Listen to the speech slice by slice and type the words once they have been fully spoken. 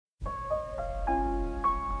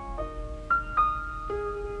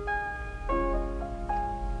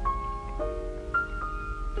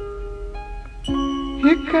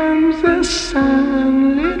Here comes the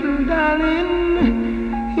sun, little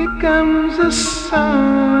darling. Here comes the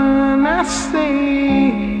sun. I say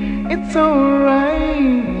it's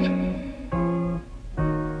alright.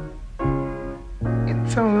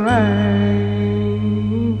 It's alright.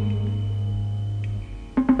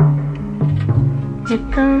 Here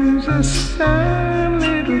comes the sun,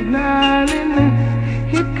 little darling.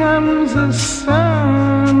 Here comes the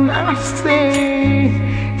sun. I say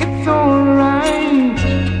it's alright.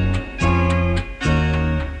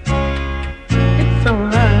 It's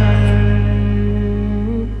alright.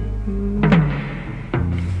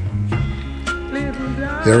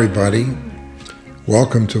 Hey everybody,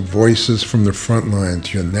 welcome to Voices from the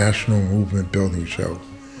Frontlines, your National Movement Building Show.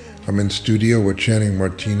 I'm in studio with Channing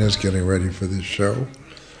Martinez getting ready for this show,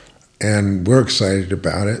 and we're excited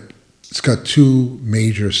about it. It's got two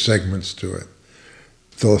major segments to it.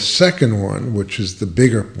 The second one, which is the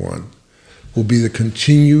bigger one, will be the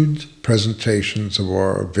continued presentations of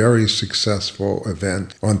our very successful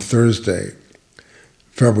event on Thursday,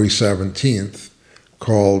 February 17th,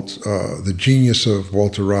 called The Genius of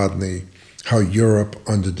Walter Rodney, How Europe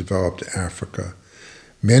Underdeveloped Africa.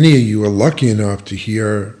 Many of you are lucky enough to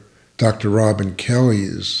hear Dr. Robin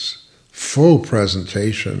Kelly's full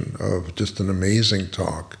presentation of just an amazing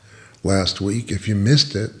talk last week. If you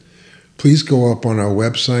missed it, please go up on our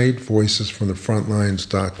website,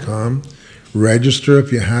 voicesfromthefrontlines.com, register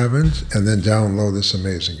if you haven't, and then download this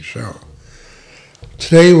amazing show.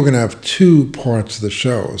 Today we're going to have two parts of the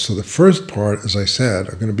show. So the first part, as I said,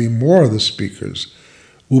 are going to be more of the speakers.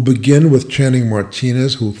 We'll begin with Channing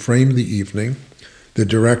Martinez, who framed the evening, the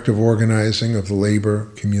Director of Organizing of the Labor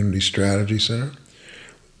Community Strategy Center.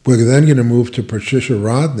 We're then going to move to Patricia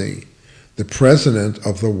Rodney, the president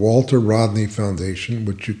of the Walter Rodney Foundation,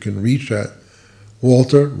 which you can reach at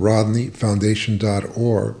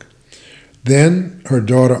walterrodneyfoundation.org. Then her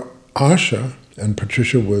daughter Asha, and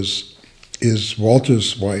Patricia is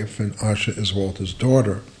Walter's wife, and Asha is Walter's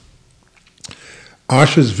daughter.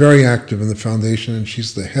 Asha is very active in the foundation, and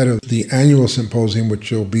she's the head of the annual symposium, which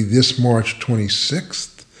will be this March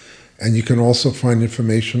 26th. And you can also find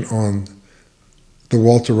information on the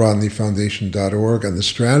walterrodneyfoundation.org, and the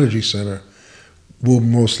Strategy Center will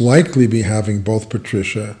most likely be having both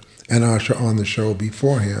Patricia and Asha on the show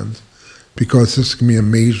beforehand, because this is going to be a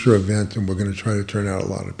major event and we're going to try to turn out a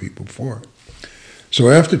lot of people for it. So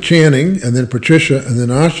after Channing, and then Patricia, and then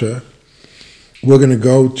Asha, we're going to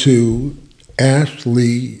go to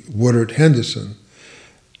Ashley Woodard Henderson.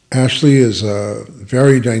 Ashley is a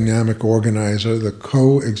very dynamic organizer, the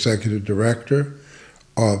co-executive director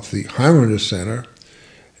of the Highlander Center,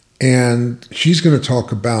 and she's going to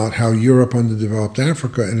talk about how Europe underdeveloped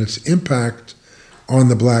Africa and its impact on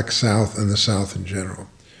the Black South and the South in general.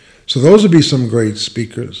 So those would be some great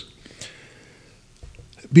speakers.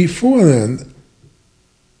 Before then,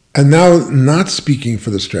 and now not speaking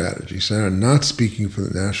for the Strategy Center, not speaking for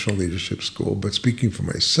the National Leadership School, but speaking for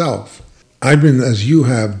myself, I've been, as you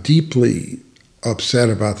have, deeply upset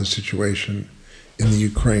about the situation in the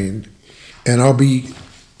Ukraine, and I'll be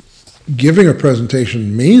giving a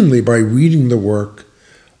presentation mainly by reading the work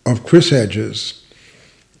of Chris Hedges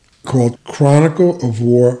called Chronicle of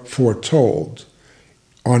War Foretold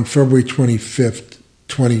on February 25th,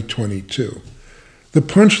 2022. The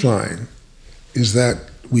punchline is that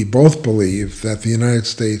we both believe that the United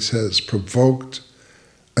States has provoked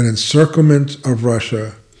an encirclement of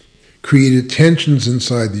Russia, created tensions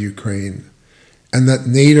inside the Ukraine, and that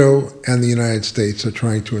NATO and the United States are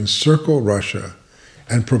trying to encircle Russia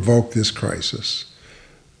and provoke this crisis.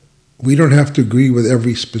 We don't have to agree with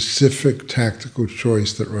every specific tactical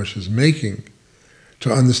choice that Russia is making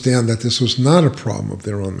to understand that this was not a problem of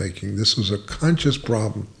their own making. This was a conscious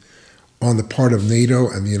problem on the part of NATO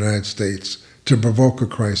and the United States to provoke a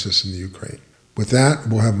crisis in the Ukraine. With that,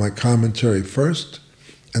 we'll have my commentary first,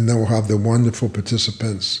 and then we'll have the wonderful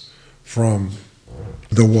participants from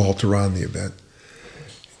the Walter Rodney event.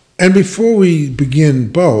 And before we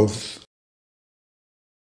begin both,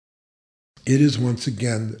 it is once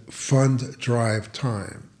again fund drive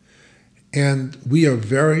time. And we are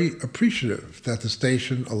very appreciative that the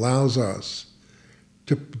station allows us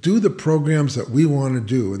to do the programs that we want to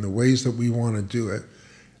do in the ways that we want to do it.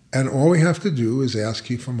 And all we have to do is ask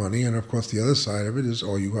you for money. And of course, the other side of it is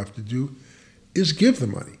all you have to do is give the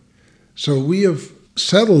money. So we have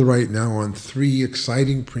settled right now on three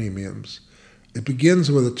exciting premiums. It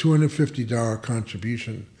begins with a $250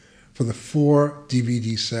 contribution for the 4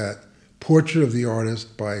 DVD set, Portrait of the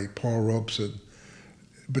Artist by Paul Robeson.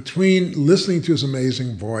 Between listening to his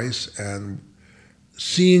amazing voice and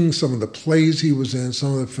seeing some of the plays he was in,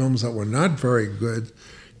 some of the films that were not very good,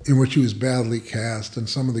 in which he was badly cast, and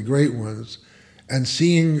some of the great ones, and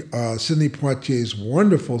seeing Sidney Poitier's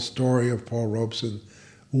wonderful story of Paul Robeson,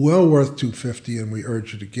 well worth $250, and we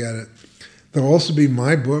urge you to get it. There'll also be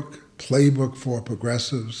my book, Playbook for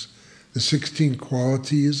Progressives, The 16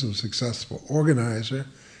 Qualities of a Successful Organizer,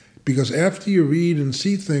 because after you read and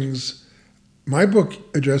see things, my book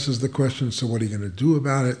addresses the question, so what are you going to do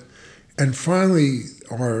about it? And finally,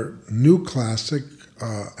 our new classic,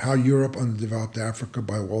 How Europe Underdeveloped Africa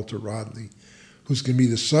by Walter Rodney, who's going to be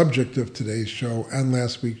the subject of today's show and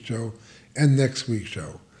last week's show and next week's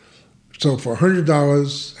show. So for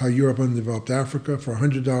 $100, How Europe Underdeveloped Africa, for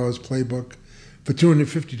 $100, Playbook, for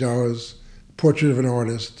 $250, Portrait of an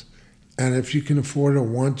Artist, and if you can afford a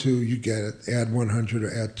 1-2, you get it. Add 100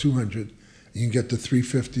 or add 200, you can get to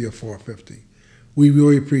 $350 or $450. We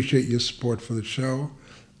really appreciate your support for the show,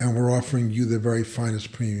 and we're offering you the very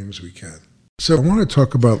finest premiums we can. So I want to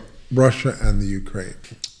talk about Russia and the Ukraine.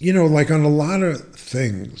 You know, like on a lot of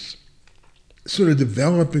things, sort of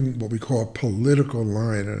developing what we call a political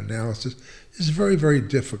line and analysis is very, very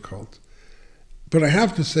difficult. But I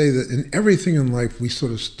have to say that in everything in life, we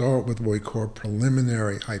sort of start with what we call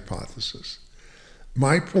preliminary hypothesis.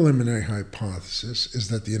 My preliminary hypothesis is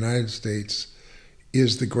that the United States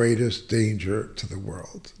is the greatest danger to the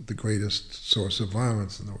world, the greatest source of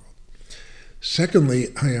violence in the world. Secondly,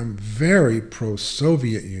 I am very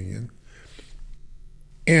pro-Soviet Union,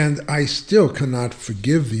 and I still cannot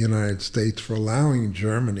forgive the United States for allowing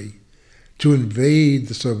Germany to invade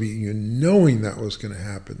the Soviet Union, knowing that was going to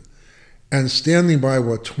happen, and standing by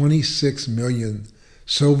while 26 million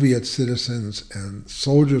Soviet citizens and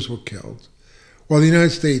soldiers were killed, while the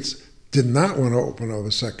United States did not want to open up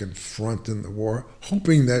a second front in the war,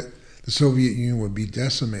 hoping that the Soviet Union would be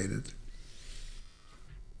decimated.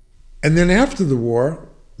 And then after the war,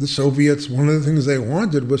 the Soviets, one of the things they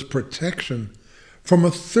wanted was protection from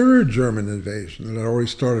a third German invasion that had already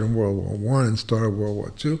started in World War I and started World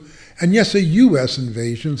War II. And yes, a U.S.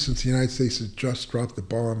 invasion, since the United States had just dropped the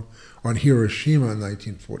bomb on Hiroshima in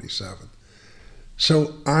 1947.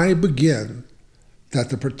 So I begin that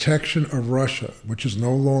the protection of Russia, which is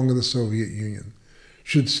no longer the Soviet Union,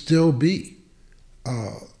 should still be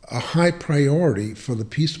a high priority for the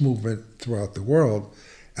peace movement throughout the world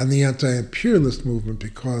and the anti-imperialist movement,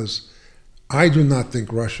 because I do not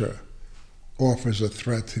think Russia offers a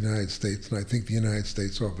threat to the United States, and I think the United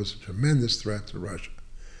States offers a tremendous threat to Russia.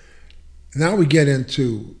 Now we get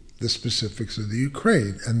into the specifics of the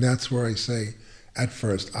Ukraine, and that's where I say, at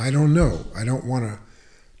first, I don't know. I don't want to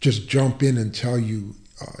just jump in and tell you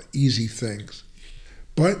easy things.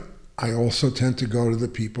 But I also tend to go to the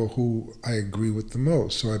people who I agree with the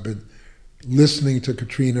most. So I've been listening to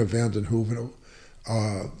Katrina vanden Heuvel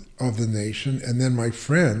of The Nation, and then my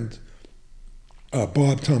friend,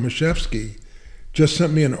 Bob Tomaszewski, just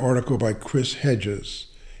sent me an article by Chris Hedges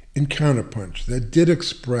in Counterpunch that did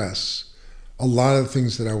express a lot of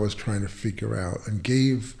things that I was trying to figure out and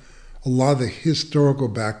gave a lot of the historical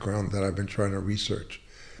background that I've been trying to research.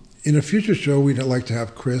 In a future show, we'd like to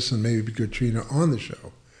have Chris and maybe Katrina on the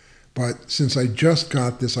show. But since I just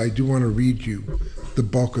got this, I do want to read you the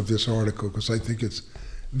bulk of this article because I think it's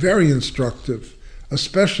very instructive,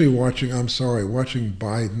 especially watching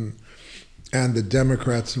Biden and the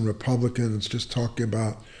Democrats and Republicans just talking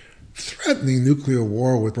about threatening nuclear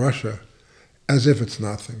war with Russia as if it's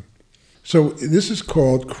nothing. So this is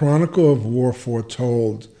called Chronicle of War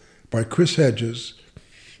Foretold by Chris Hedges.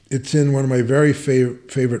 It's in one of my very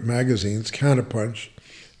favorite magazines, Counterpunch,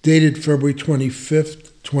 dated February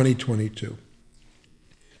 25th, 2022.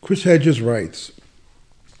 Chris Hedges writes,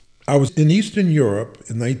 I was in Eastern Europe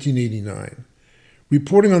in 1989,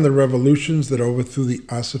 reporting on the revolutions that overthrew the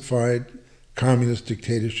ossified communist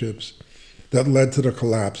dictatorships that led to the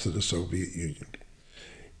collapse of the Soviet Union.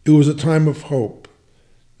 It was a time of hope.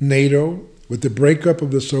 NATO, with the breakup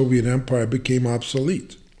of the Soviet Empire, became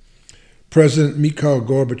obsolete. President Mikhail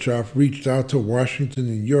Gorbachev reached out to Washington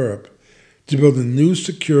and Europe to build a new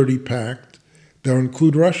security pact that would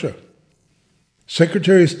include Russia.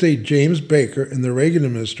 Secretary of State James Baker in the Reagan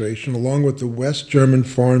administration, along with the West German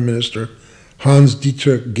Foreign Minister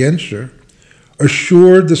Hans-Dietrich Genscher,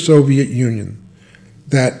 assured the Soviet Union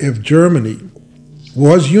that if Germany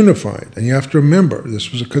was unified, and you have to remember,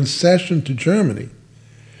 this was a concession to Germany,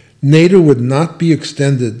 NATO would not be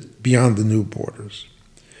extended beyond the new borders.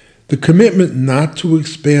 The commitment not to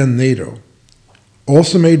expand NATO,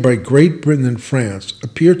 also made by Great Britain and France,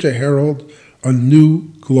 appeared to herald a new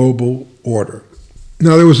global order.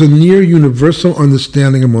 Now, there was a near universal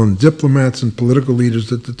understanding among diplomats and political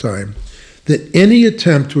leaders at the time that any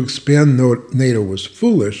attempt to expand NATO was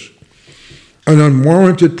foolish, an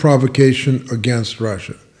unwarranted provocation against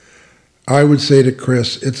Russia. I would say to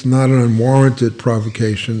Chris, it's not an unwarranted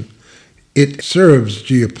provocation. It serves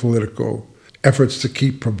geopolitical efforts to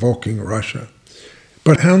keep provoking Russia.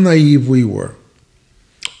 But how naive we were.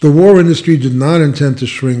 The war industry did not intend to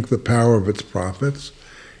shrink the power of its profits.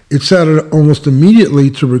 It set out almost immediately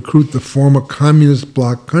to recruit the former communist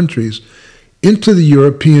bloc countries into the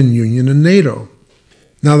European Union and NATO.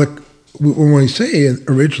 Now, when we say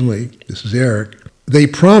originally, this is Eric, they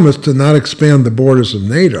promised to not expand the borders of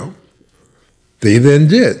NATO. They then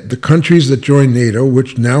did. The countries that joined NATO,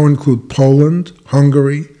 which now include Poland,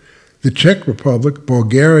 Hungary, the Czech Republic,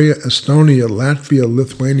 Bulgaria, Estonia, Latvia,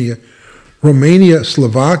 Lithuania, Romania,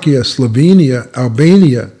 Slovakia, Slovenia,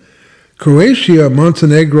 Albania, Croatia,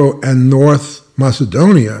 Montenegro, and North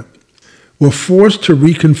Macedonia, were forced to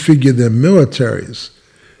reconfigure their militaries,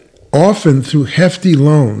 often through hefty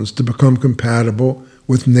loans to become compatible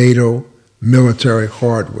with NATO military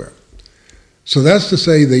hardware. So that's to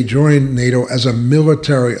say they joined NATO as a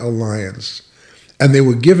military alliance, and they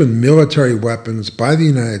were given military weapons by the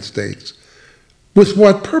United States. With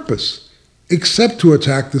what purpose? Except to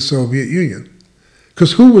attack the Soviet Union.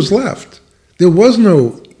 Because who was left? There was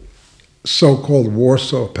no so-called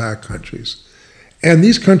Warsaw Pact countries. And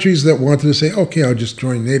these countries that wanted to say, okay, I'll just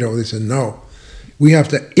join NATO, they said, no, we have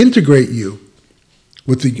to integrate you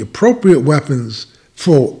with the appropriate weapons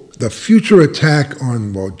for the future attack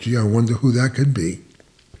on, well, gee, I wonder who that could be.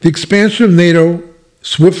 The expansion of NATO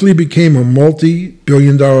swiftly became a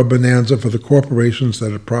multi-billion-dollar bonanza for the corporations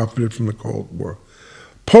that had profited from the Cold War.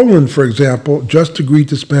 Poland, for example, just agreed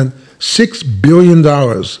to spend $6 billion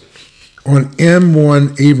on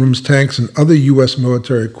M1 Abrams tanks and other U.S.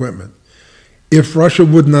 military equipment. If Russia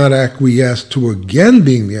would not acquiesce to again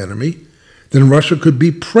being the enemy, then Russia could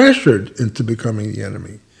be pressured into becoming the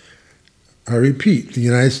enemy. I repeat, the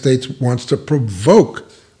United States wants to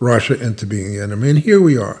provoke Russia into being the enemy, and here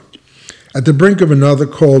we are, at the brink of another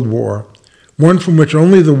Cold War, one from which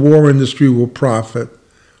only the war industry will profit,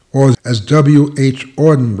 or as W.H.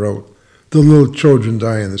 Auden wrote, the little children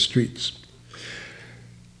die in the streets.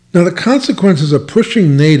 Now, the consequences of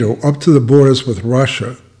pushing NATO up to the borders with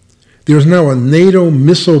Russia, there is now a NATO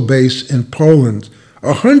missile base in Poland,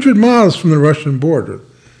 100 miles from the Russian border.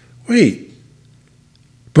 Wait,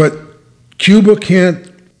 but Cuba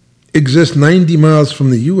can't exist 90 miles from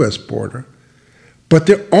the U.S. border, but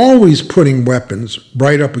they're always putting weapons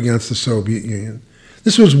right up against the Soviet Union.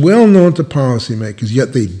 This was well known to policymakers,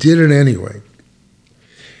 yet they did it anyway.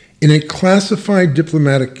 In a classified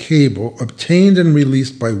diplomatic cable obtained and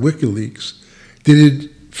released by WikiLeaks, dated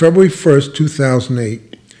February 1st,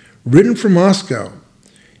 2008, written from Moscow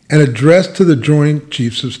and addressed to the Joint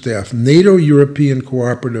Chiefs of Staff, NATO European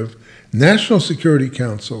Cooperative, National Security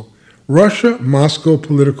Council, Russia, Moscow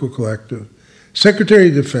Political Collective, Secretary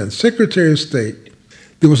of Defense, Secretary of State,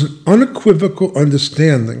 there was an unequivocal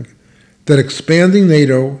understanding that expanding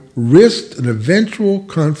NATO risked an eventual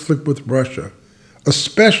conflict with Russia,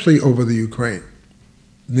 especially over the Ukraine.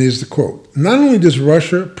 And there's the quote. Not only does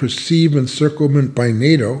Russia perceive encirclement by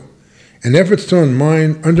NATO and efforts to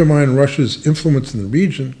undermine Russia's influence in the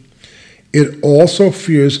region, it also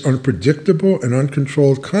fears unpredictable and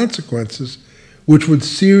uncontrolled consequences which would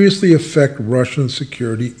seriously affect Russian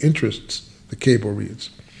security interests, the cable reads.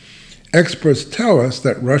 Experts tell us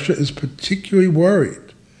that Russia is particularly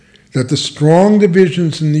worried that the strong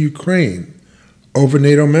divisions in the Ukraine over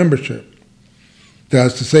NATO membership, that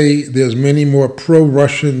is to say, there's many more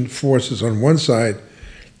pro-Russian forces on one side,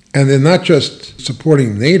 and they're not just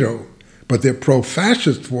supporting NATO, but they're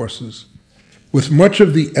pro-fascist forces, with much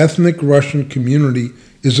of the ethnic Russian community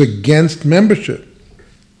is against membership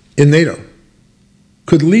in NATO,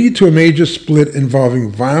 could lead to a major split involving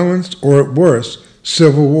violence or, at worst,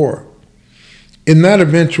 civil war. In that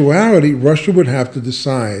eventuality, Russia would have to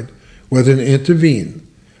decide whether to intervene,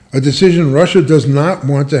 a decision Russia does not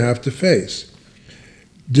want to have to face.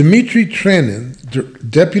 Dmitry Trenin,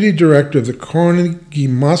 deputy director of the Carnegie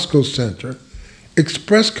Moscow Center,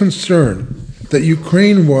 expressed concern that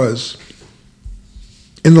Ukraine was,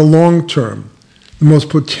 in the long term, the most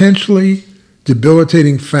potentially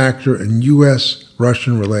debilitating factor in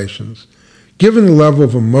U.S.-Russian relations, given the level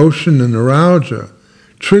of emotion and neuralgia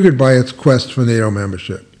triggered by its quest for NATO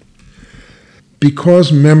membership.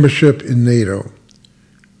 Because membership in NATO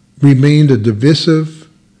remained a divisive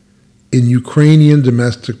in Ukrainian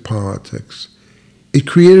domestic politics, it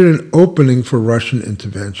created an opening for Russian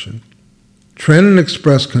intervention. Trenin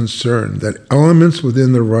expressed concern that elements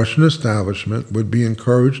within the Russian establishment would be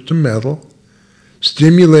encouraged to meddle,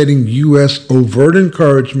 stimulating U.S. overt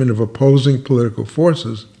encouragement of opposing political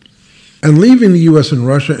forces, and leaving the U.S. and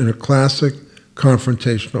Russia in a classic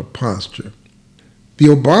confrontational posture. The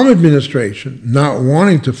Obama administration, not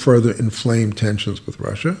wanting to further inflame tensions with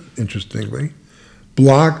Russia, interestingly,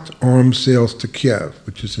 blocked arms sales to Kiev,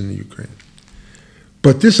 which is in the Ukraine.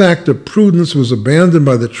 But this act of prudence was abandoned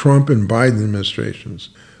by the Trump and Biden administrations.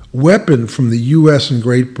 Weapons from the U.S. and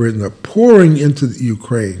Great Britain are pouring into the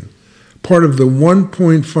Ukraine, part of the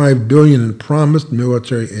 $1.5 billion in promised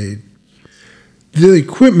military aid. The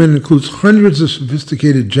equipment includes hundreds of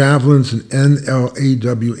sophisticated Javelins and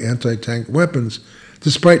NLAW anti-tank weapons,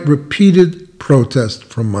 despite repeated protests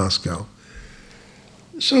from Moscow.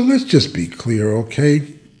 So let's just be clear,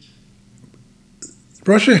 okay?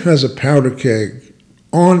 Russia has a powder keg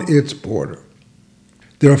on its border.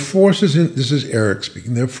 There are forces this is Eric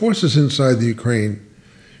speaking, there are forces inside the Ukraine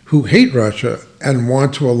who hate Russia and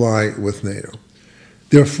want to ally with NATO.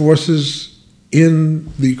 There are forces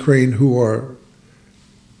in the Ukraine who are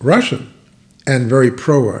Russian and very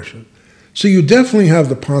pro-Russian. So you definitely have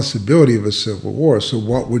the possibility of a civil war. So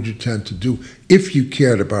what would you tend to do if you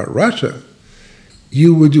cared about Russia?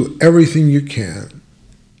 You would do everything you can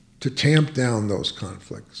to tamp down those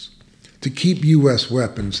conflicts, to keep U.S.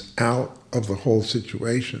 weapons out of the whole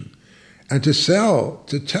situation, and to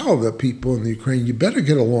tell the people in the Ukraine, you better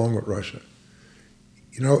get along with Russia.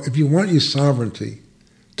 You know, if you want your sovereignty,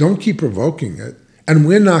 don't keep provoking it, and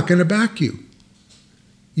we're not going to back you.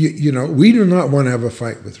 You know, we do not want to have a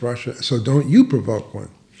fight with Russia, so don't you provoke one.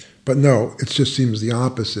 But no, it just seems the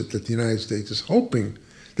opposite, that the United States is hoping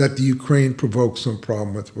that the Ukraine provokes some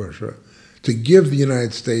problem with Russia to give the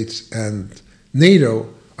United States and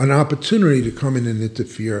NATO an opportunity to come in and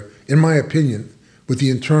interfere, in my opinion, with the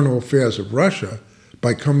internal affairs of Russia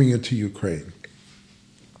by coming into Ukraine.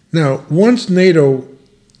 Now, once NATO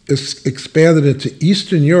is expanded into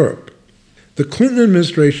Eastern Europe, the Clinton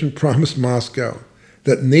administration promised Moscow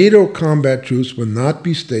that NATO combat troops would not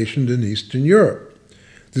be stationed in Eastern Europe,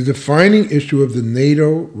 the defining issue of the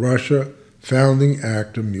NATO-Russia founding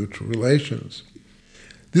act of mutual relations.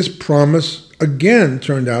 This promise again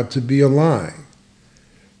turned out to be a lie.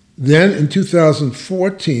 Then in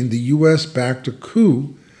 2014, the U.S. backed a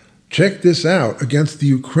coup, check this out, against the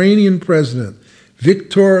Ukrainian president,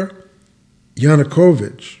 Viktor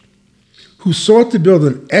Yanukovych, who sought to build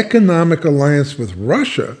an economic alliance with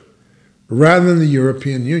Russia rather than the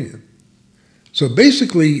European Union. So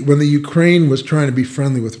basically, when the Ukraine was trying to be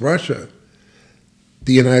friendly with Russia,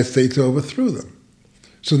 the United States overthrew them.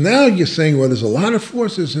 So now you're saying, well, there's a lot of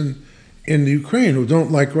forces in the Ukraine who don't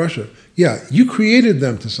like Russia. Yeah, you created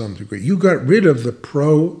them to some degree. You got rid of the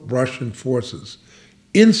pro-Russian forces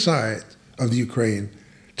inside of the Ukraine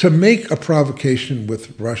to make a provocation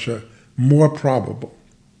with Russia more probable.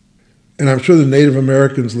 And I'm sure the Native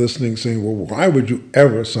Americans listening saying, well, why would you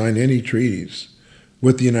ever sign any treaties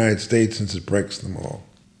with the United States since it breaks them all?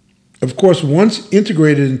 Of course, once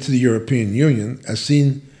integrated into the European Union, as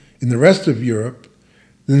seen in the rest of Europe,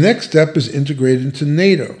 the next step is integrated into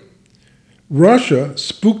NATO. Russia,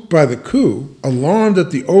 spooked by the coup, alarmed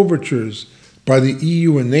at the overtures by the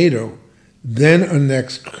EU and NATO, then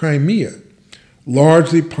annexed Crimea,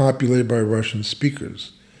 largely populated by Russian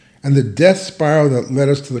speakers. And the death spiral that led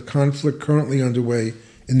us to the conflict currently underway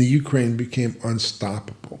in the Ukraine became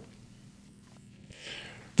unstoppable.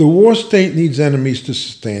 The war state needs enemies to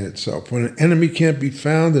sustain itself. When an enemy can't be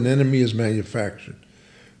found, an enemy is manufactured.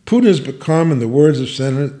 Putin has become, in the words of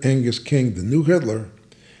Senator Angus King, the new Hitler,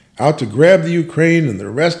 out to grab the Ukraine and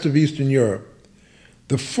the rest of Eastern Europe.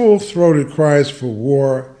 The full-throated cries for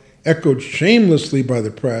war, echoed shamelessly by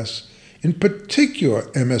the press, in particular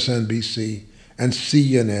MSNBC and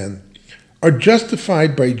CNN, are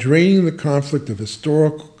justified by draining the conflict of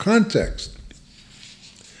historical context.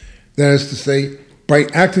 That is to say, by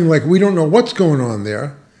acting like we don't know what's going on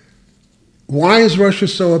there. Why is Russia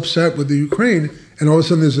so upset with the Ukraine? And all of a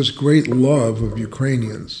sudden there's this great love of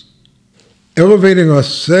Ukrainians. Elevating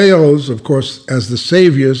ourselves, of course, as the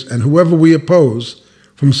saviors and whoever we oppose,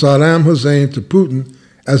 from Saddam Hussein to Putin,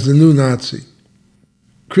 as the new Nazi.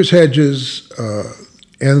 Chris Hedges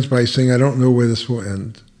ends by saying, I don't know where this will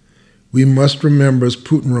end. We must remember, as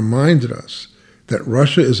Putin reminded us, that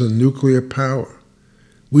Russia is a nuclear power.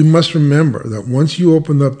 We must remember that once you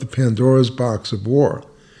open up the Pandora's box of war,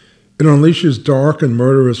 it unleashes dark and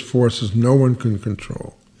murderous forces no one can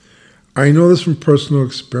control. I know this from personal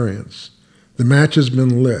experience. The match has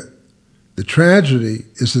been lit. The tragedy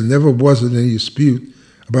is there never was any dispute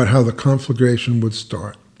about how the conflagration would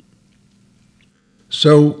start.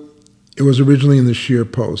 So it was originally in the Sheer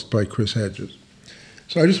Post by Chris Hedges.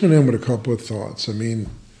 So I just went in with a couple of thoughts. I mean,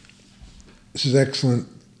 this is excellent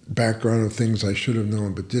background of things I should have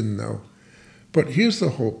known but didn't know. But here's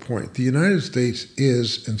the whole point. The United States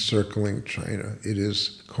is encircling China. It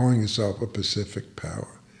is calling itself a Pacific power.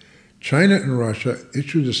 China and Russia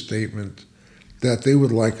issued a statement that they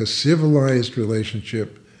would like a civilized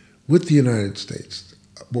relationship with the United States,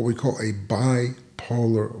 what we call a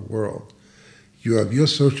bipolar world. You have your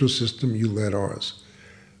social system, you let ours.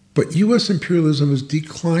 But U.S. imperialism is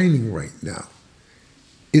declining right now.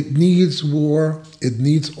 It needs war. It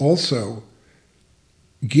needs also,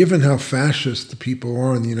 given how fascist the people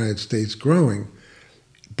are in the United States growing,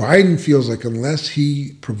 Biden feels like unless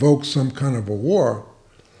he provokes some kind of a war,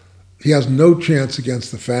 he has no chance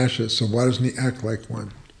against the fascists, so why doesn't he act like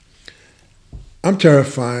one? I'm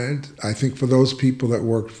terrified. I think for those people that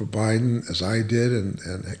worked for Biden, as I did, and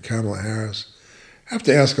Kamala Harris, have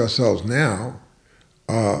to ask ourselves now,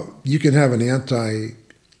 you can have an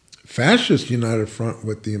anti-fascist united front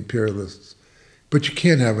with the imperialists, but you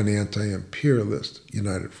can't have an anti-imperialist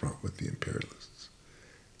united front with the imperialists.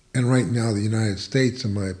 And right now, the United States,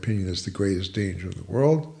 in my opinion, is the greatest danger in the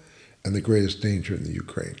world and the greatest danger in the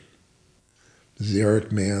Ukraine. This is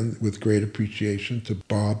Eric Mann with great appreciation to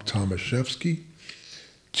Bob Tomaszewski,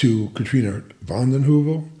 to Katrina vanden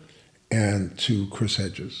Heuvel, and to Chris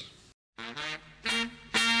Hedges.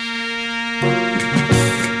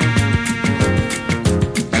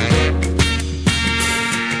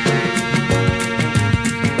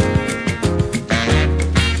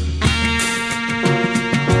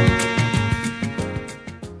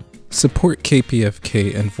 Support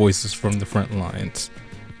KPFK and Voices from the Front Lines.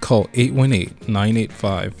 Call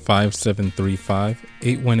 818-985-5735,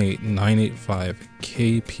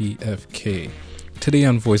 818-985-KPFK. Today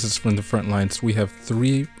on Voices from the Front Lines, we have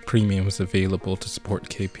 3 premiums available to support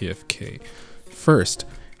KPFK. First,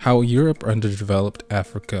 How Europe Underdeveloped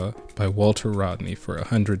Africa by Walter Rodney for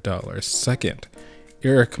 $100. Second,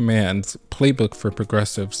 Eric Mann's Playbook for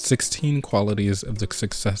Progressive 16 Qualities of the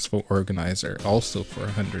Successful Organizer, also for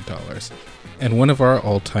 $100. And one of our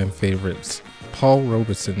all-time favorites, Paul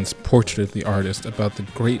Robeson's Portrait of the Artist about the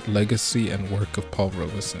great legacy and work of Paul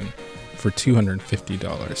Robeson, for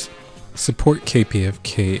 $250. Support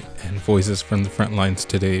KPFK and Voices from the Front Lines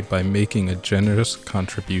today by making a generous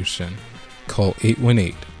contribution. Call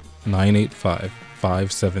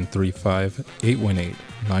 818-985-5735,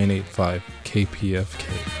 818-985-KPFK.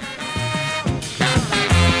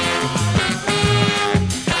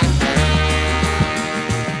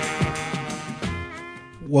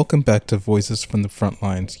 Welcome back to Voices from the Front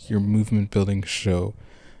Lines, your movement building show.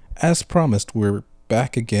 As promised, we're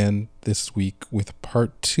back again this week with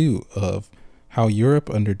part 2 of How Europe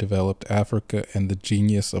Underdeveloped Africa and the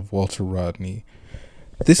Genius of Walter Rodney.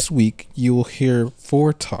 This week, you will hear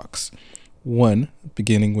 4 talks. One,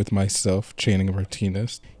 beginning with myself, Channing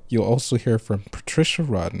Martinez. You'll also hear from Patricia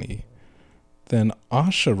Rodney, then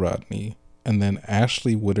Asha Rodney, and then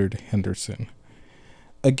Ashley Woodard Henderson.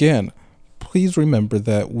 Again, please remember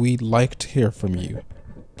that we'd like to hear from you.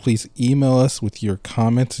 Please email us with your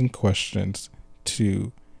comments and questions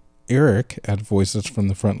to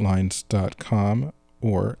eric@voicesfromthefrontlines.com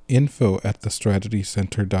or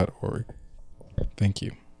info@thestrategycenter.org. Thank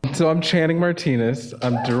you. So I'm Channing Martinez.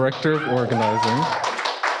 I'm Director of Organizing.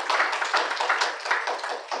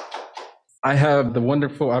 I have the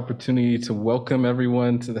wonderful opportunity to welcome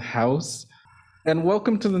everyone to the house and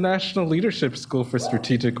welcome to the National Leadership School for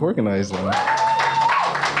Strategic Organizing.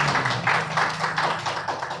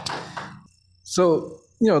 So,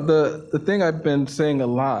 the thing I've been saying a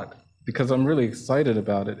lot, because I'm really excited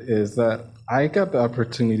about it, is that I got the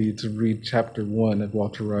opportunity to read chapter 1 of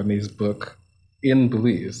Walter Rodney's book, In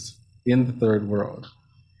Belize, in the Third World.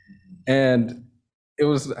 And it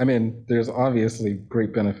was, there's obviously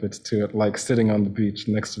great benefits to it, like sitting on the beach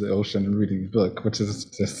next to the ocean and reading the book, which is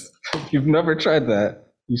just, if you've never tried that,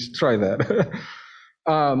 you should try that.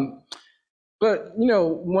 But,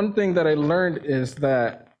 one thing that I learned is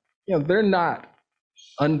that, they're not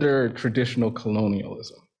under traditional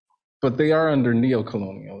colonialism, but they are under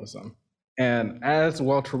neocolonialism. And as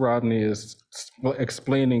Walter Rodney is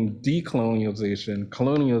explaining decolonialization,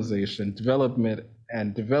 colonialization, development,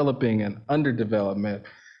 and developing and underdevelopment,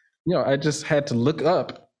 I just had to look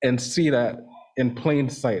up and see that in plain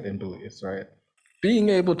sight in Belize, right? Being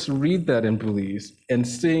able to read that in Belize and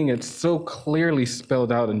seeing it so clearly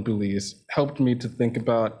spelled out in Belize helped me to think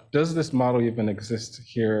about, does this model even exist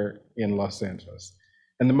here in Los Angeles?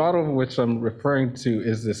 And the model which I'm referring to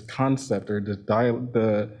is this concept, or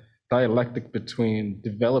the dialectic between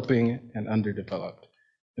developing and underdeveloped.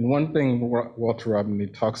 And one thing Walter Rodney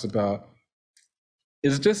talks about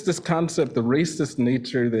is just this concept, the racist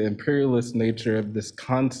nature, the imperialist nature of this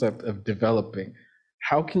concept of developing.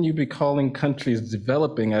 How can you be calling countries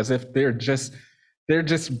developing as if they're just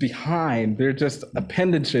behind, they're just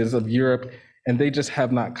appendages of Europe and they just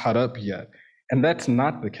have not caught up yet? And that's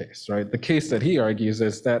not the case, right? The case that he argues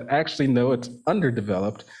is that actually, no, it's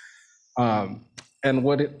underdeveloped. And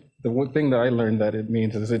the one thing that I learned that it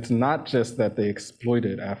means is it's not just that they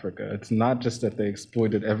exploited Africa. It's not just that they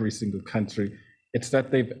exploited every single country. It's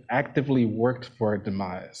that they've actively worked for a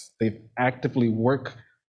demise. They've actively worked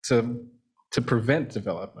to prevent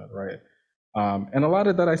development, right? And a lot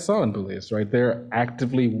of that I saw in Belize, right? They're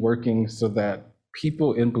actively working so that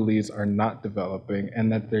people in Belize are not developing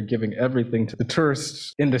and that they're giving everything to the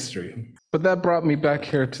tourist industry. But that brought me back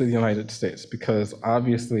here to the United States because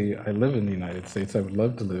obviously I live in the United States. I would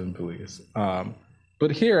love to live in Belize.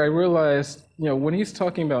 But here I realized, when he's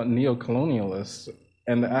talking about neo-colonialists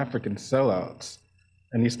and the African sellouts,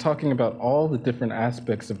 and he's talking about all the different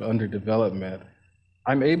aspects of underdevelopment,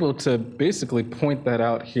 I'm able to basically point that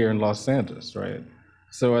out here in Los Angeles, right?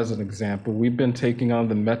 So as an example, we've been taking on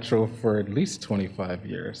the metro for at least 25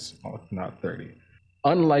 years, if not 30.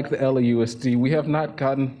 Unlike the LAUSD, we have not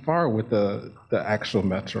gotten far with the actual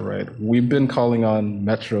metro, right? We've been calling on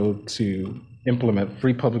metro to implement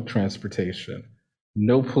free public transportation,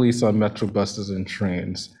 no police on metro buses and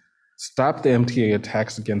trains, stop the MTA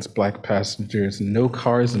attacks against Black passengers, no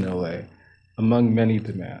cars in LA, among many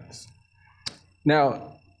demands.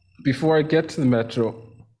 Now, before I get to the metro,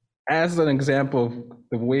 as an example of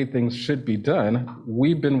the way things should be done,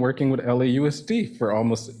 we've been working with LAUSD for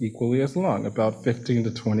almost equally as long, about 15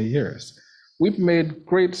 to 20 years. We've made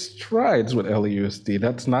great strides with LAUSD.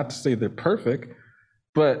 That's not to say they're perfect,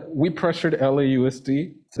 but we pressured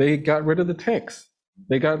LAUSD. They got rid of the tanks.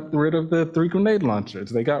 They got rid of the 3 grenade launchers.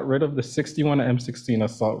 They got rid of the 61 M16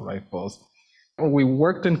 assault rifles. We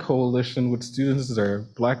worked in coalition with Students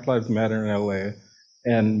Deserve, Black Lives Matter in LA,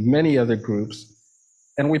 and many other groups.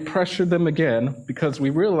 And we pressured them again because we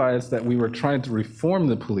realized that we were trying to reform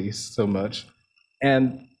the police so much.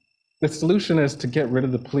 And the solution is to get rid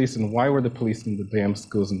of the police. And why were the police in the damn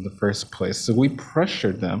schools in the first place? So we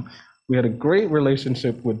pressured them. We had a great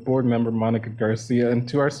relationship with board member Monica Garcia. And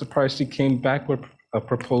to our surprise, she came back with a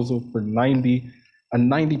proposal for a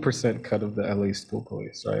 90% cut of the LA school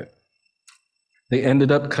police, right? They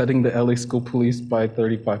ended up cutting the LA school police by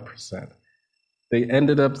 35%. They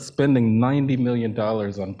ended up spending $90 million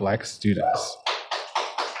on Black students.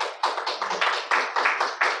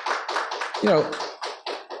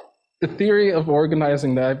 The theory of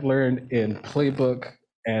organizing that I've learned in Playbook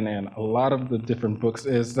and in a lot of the different books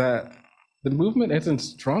is that the movement isn't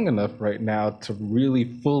strong enough right now to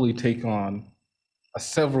really fully take on a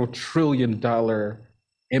several trillion-dollar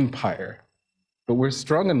empire. But we're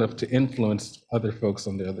strong enough to influence other folks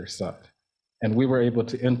on the other side. And we were able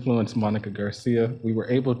to influence Monica Garcia.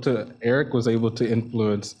 Eric was able to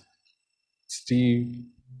influence Steve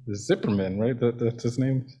Zipperman, right? That's his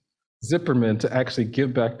name? Zipperman, to actually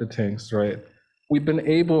give back the tanks, right? We've been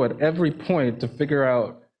able at every point to figure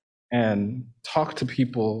out and talk to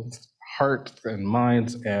people's hearts and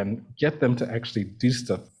minds and get them to actually do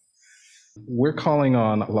stuff. We're calling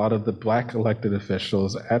on a lot of the Black elected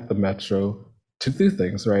officials at the Metro to do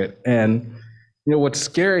things, right? And what's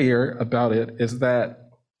scarier about it is that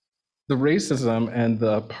the racism and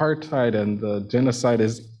the apartheid and the genocide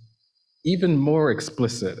is even more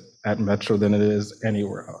explicit at Metro than it is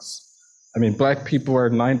anywhere else. I mean, Black people are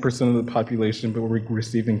 9% of the population, but we're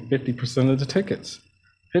receiving 50% of the tickets,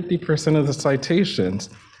 50% of the citations.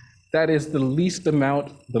 That is the least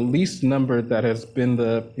number that has been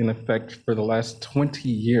in effect for the last 20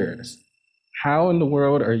 years. How in the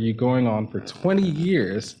world are you going on for 20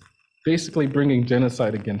 years, basically bringing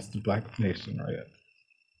genocide against the Black nation, right?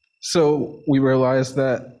 So we realized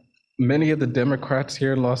that many of the Democrats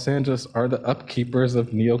here in Los Angeles are the upkeepers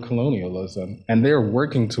of neo-colonialism, and they're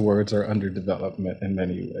working towards our underdevelopment in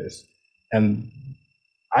many ways. And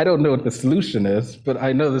I don't know what the solution is, but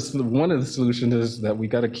I know one of the solutions is that we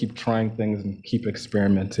got to keep trying things and keep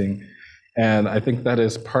experimenting. And I think that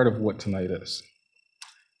is part of what tonight is,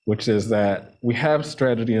 which is that we have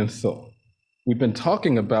Strategy and Soul. We've been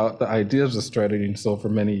talking about the ideas of Strategy and Soul for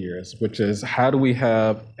many years, which is how do we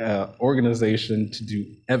have an organization to do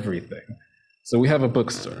everything? So we have a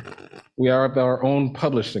bookstore. We have our own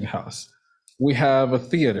publishing house. We have a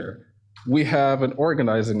theater. We have an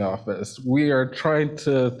organizing office. We are trying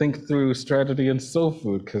to think through strategy and soul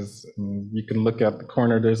food because you can look at the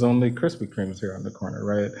corner, there's only Krispy Kremes here on the corner,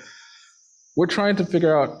 right? We're trying to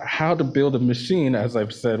figure out how to build a machine, as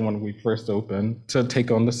I've said when we first opened, to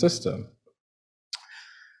take on the system.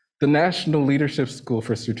 The National Leadership School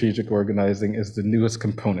for Strategic Organizing is the newest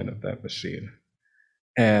component of that machine.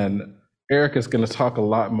 And Eric is going to talk a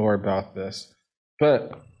lot more about this,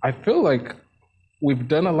 but I feel like we've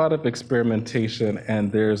done a lot of experimentation and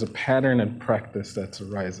there's a pattern and practice that's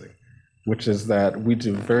arising, which is that we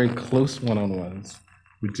do very close one-on-ones.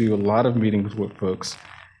 We do a lot of meetings with folks,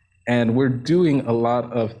 and we're doing a lot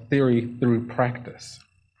of theory through practice.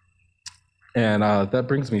 And that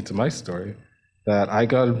brings me to my story, that I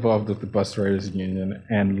got involved with the Bus Riders Union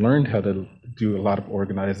and learned how to do a lot of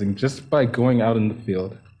organizing just by going out in the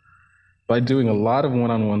field, by doing a lot of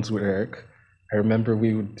one-on-ones with Eric. I remember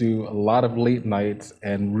we would do a lot of late nights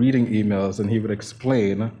and reading emails, and he would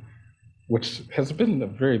explain, which has been a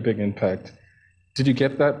very big impact. Did you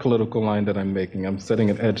get that political line that I'm making? I'm setting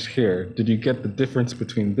an edge here. Did you get the difference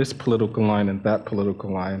between this political line and that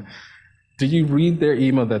political line? Did you read their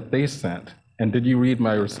email that they sent? And did you read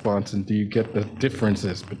my response? And do you get the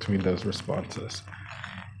differences between those responses?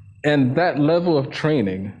 And that level of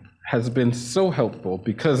training has been so helpful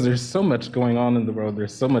because there's so much going on in the world,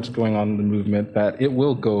 there's so much going on in the movement that it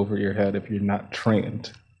will go over your head if you're not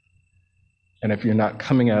trained. And if you're not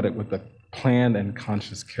coming at it with a planned and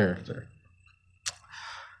conscious character.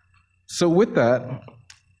 So with that,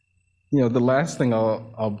 the last thing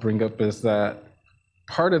I'll bring up is that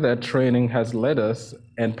part of that training has led us,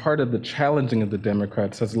 and part of the challenging of the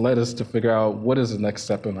Democrats has led us to figure out what is the next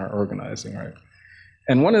step in our organizing, right?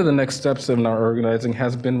 And one of the next steps in our organizing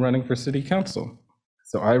has been running for city council.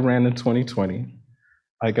 So I ran in 2020.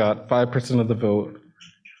 I got 5% of the vote,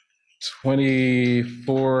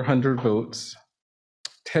 2,400 votes,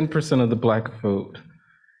 10% of the Black vote.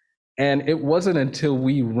 And it wasn't until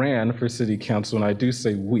we ran for city council, and I do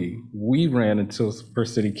say we ran for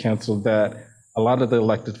city council, that a lot of the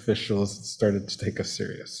elected officials started to take us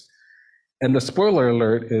serious. And the spoiler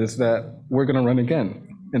alert is that we're going to run again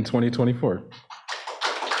in 2024.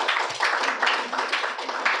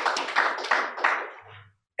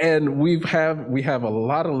 And we have a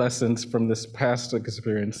lot of lessons from this past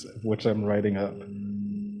experience, which I'm writing up.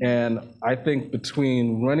 And I think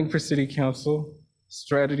between running for city council,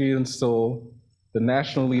 Strategy and Soul, the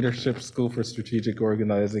National Leadership School for Strategic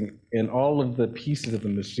Organizing, and all of the pieces of the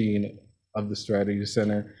machine of the Strategy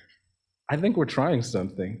Center, I think we're trying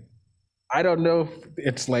something. I don't know if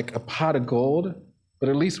it's like a pot of gold, but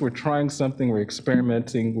at least we're trying something, we're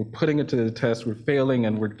experimenting, we're putting it to the test, we're failing,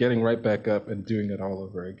 and we're getting right back up and doing it all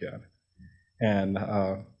over again. And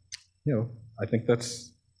I think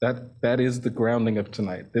that is the grounding of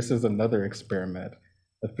tonight. This is another experiment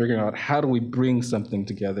of figuring out how do we bring something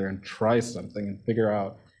together and try something and figure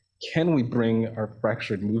out, can we bring our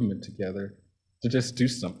fractured movement together to just do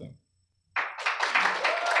something?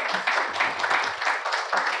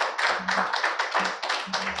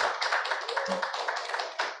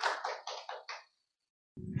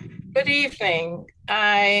 Good evening.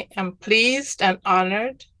 I am pleased and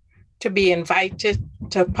honored to be invited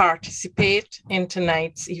to participate in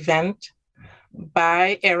tonight's event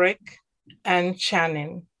by Eric and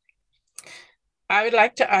Shannon. I would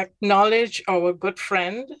like to acknowledge our good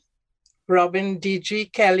friend, Robin D.G.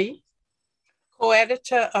 Kelley,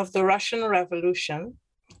 co-editor of The Russian Revolution,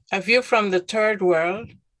 A View from the Third World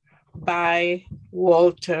by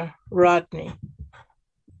Walter Rodney.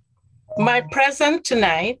 My present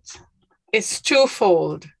tonight is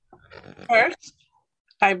twofold. First,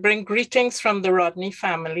 I bring greetings from the Rodney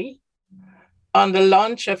family on the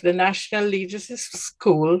launch of the National Leadership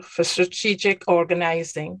School for Strategic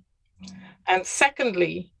Organizing. And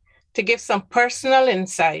secondly, to give some personal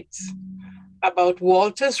insights about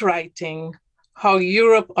Walter's writing, How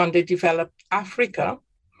Europe Underdeveloped Africa,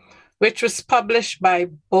 which was published by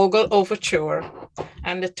Bogle Overture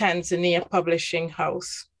and the Tanzania Publishing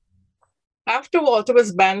House. After Walter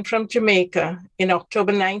was banned from Jamaica in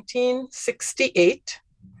October 1968,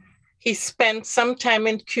 he spent some time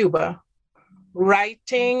in Cuba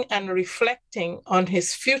writing and reflecting on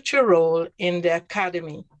his future role in the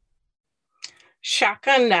academy. Shaka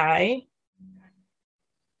and I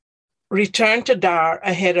returned to Dar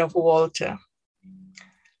ahead of Walter.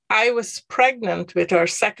 I was pregnant with our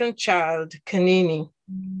second child, Kanini.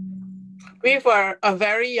 We were a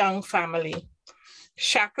very young family.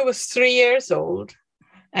 Shaka was 3 years old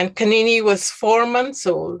and Kanini was 4 months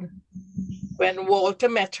old when Walter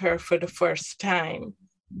met her for the first time.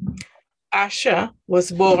 Asha was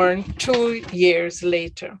born 2 years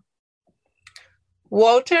later.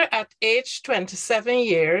 Walter, at age 27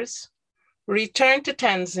 years, returned to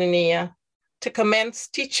Tanzania to commence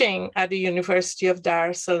teaching at the University of Dar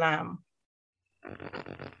es Salaam.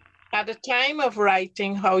 At the time of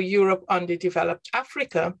writing How Europe Underdeveloped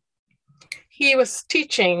Africa, he was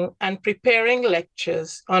teaching and preparing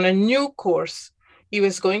lectures on a new course he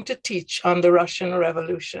was going to teach on the Russian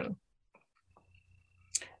Revolution.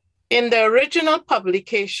 In the original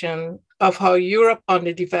publication of How Europe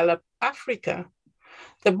Underdeveloped Africa,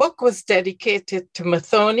 the book was dedicated to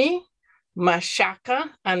Muthoni,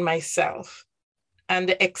 Mashaka, and myself, and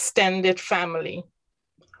the extended family.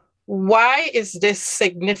 Why is this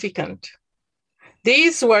significant?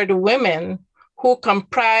 These were the women who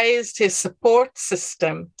comprised his support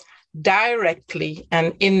system directly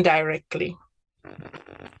and indirectly.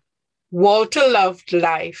 Walter loved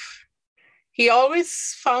life. He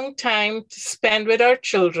always found time to spend with our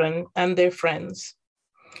children and their friends.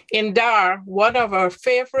 In Dar, one of our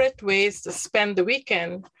favorite ways to spend the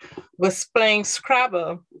weekend was playing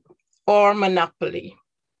Scrabble or Monopoly.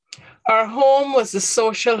 Our home was the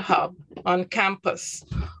social hub on campus,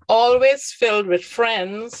 always filled with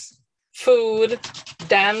friends, food,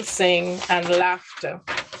 dancing, and laughter.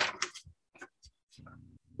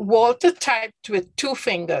 Walter typed with 2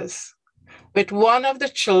 fingers, with one of the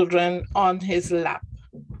children on his lap.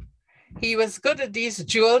 He was good at these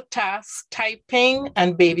dual tasks, typing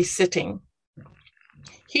and babysitting.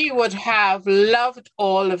 He would have loved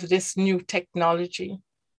all of this new technology.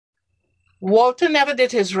 Walter never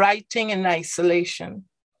did his writing in isolation.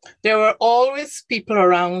 There were always people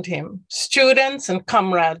around him, students and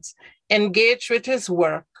comrades, engaged with his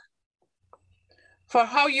work. For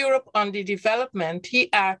How Europe Underdevelopment,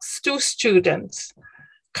 he asked 2 students,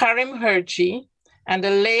 Karim Herji and the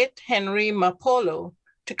late Henry Mapolo,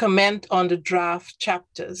 to comment on the draft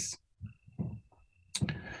chapters.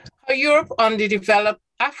 How Europe Underdeveloped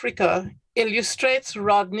Africa illustrates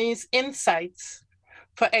Rodney's insights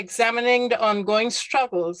for examining the ongoing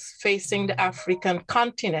struggles facing the African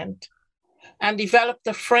continent and developed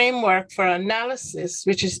a framework for analysis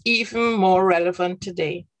which is even more relevant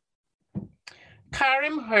today.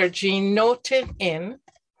 Karim Herji noted in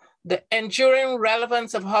The Enduring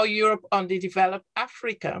Relevance of How Europe Underdeveloped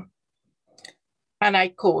Africa, and I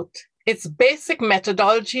quote, its basic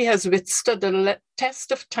methodology has withstood the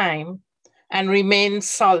test of time and remains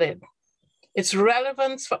solid. Its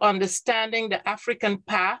relevance for understanding the African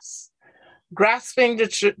past, grasping the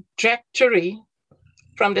trajectory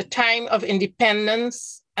from the time of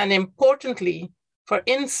independence, and importantly, for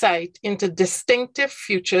insight into distinctive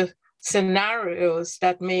future scenarios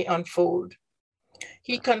that may unfold.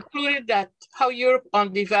 He concluded that How Europe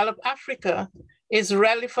Underdeveloped Africa is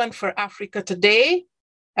relevant for Africa today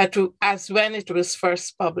as when it was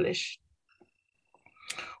first published.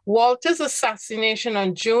 Walter's assassination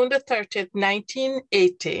on June the 30th,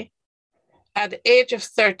 1980, at the age of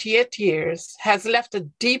 38 years, has left a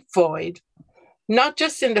deep void, not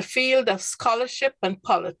just in the field of scholarship and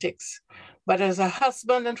politics, but as a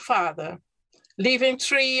husband and father, leaving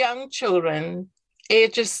 3 young children,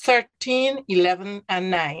 ages 13, 11, and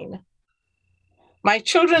 9. My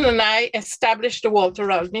children and I established the Walter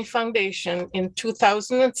Rodney Foundation in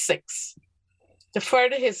 2006 to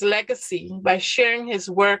further his legacy by sharing his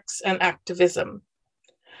works and activism.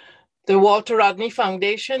 The Walter Rodney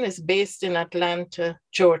Foundation is based in Atlanta,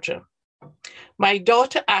 Georgia. My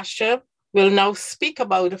daughter Asha will now speak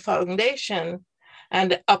about the foundation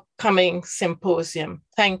and the upcoming symposium.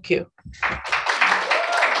 Thank you.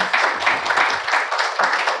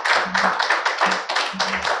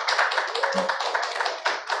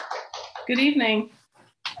 Good evening.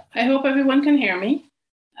 I hope everyone can hear me.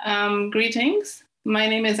 Greetings. My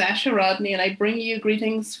name is Asha Rodney, and I bring you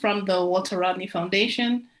greetings from the Walter Rodney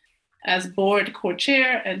Foundation as board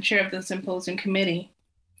co-chair and chair of the symposium committee.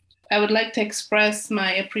 I would like to express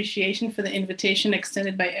my appreciation for the invitation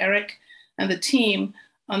extended by Eric and the team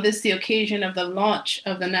on this, the occasion of the launch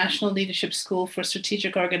of the National Leadership School for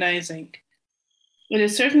Strategic Organizing. It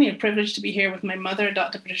is certainly a privilege to be here with my mother,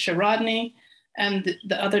 Dr. Patricia Rodney, and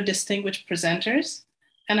the other distinguished presenters.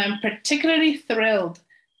 And I'm particularly thrilled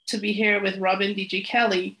to be here with Robin D.G.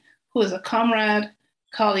 Kelly, who is a comrade,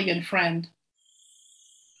 colleague, and friend.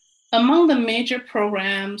 Among the major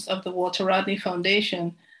programs of the Walter Rodney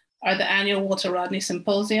Foundation are the annual Walter Rodney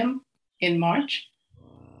Symposium in March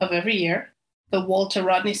of every year, the Walter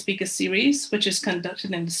Rodney Speaker Series, which is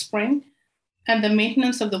conducted in the spring, and the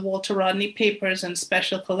maintenance of the Walter Rodney Papers and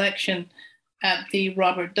Special Collection at the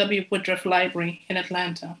Robert W. Woodruff Library in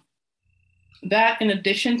Atlanta. That in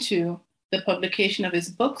addition to the publication of his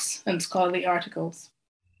books and scholarly articles.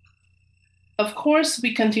 Of course,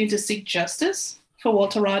 we continue to seek justice for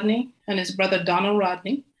Walter Rodney and his brother Donald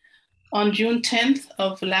Rodney. On June 10th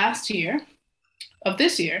of this year,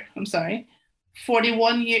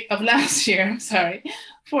 41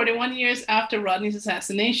 years after Rodney's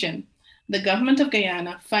assassination, the government of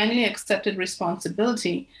Guyana finally accepted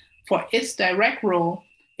responsibility for its direct role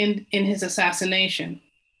in his assassination.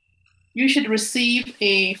 You should receive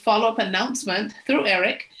a follow-up announcement through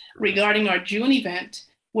Eric regarding our June event,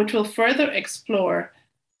 which will further explore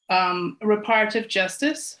reparative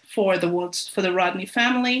justice for the Rodney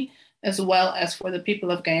family, as well as for the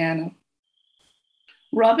people of Guyana.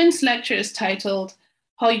 Robin's lecture is titled,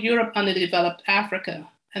 How Europe Underdeveloped Africa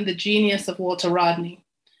and the Genius of Walter Rodney,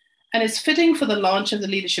 and is fitting for the launch of the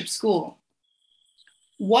Leadership School.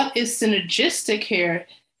 What is synergistic here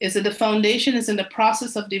is that the foundation is in the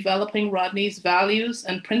process of developing Rodney's values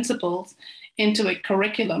and principles into a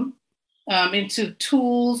curriculum, into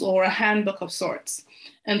tools or a handbook of sorts.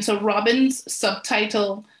 And so Robin's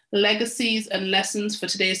subtitle, Legacies and Lessons for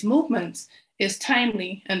Today's Movements, is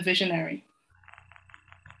timely and visionary.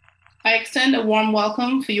 I extend a warm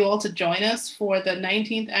welcome for you all to join us for the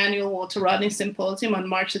 19th Annual Walter Rodney Symposium on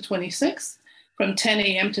March the 26th from 10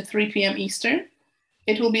 a.m. to 3 p.m. Eastern.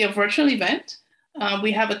 It will be a virtual event.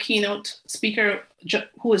 We have a keynote speaker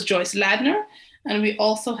who is Joyce Ladner, and we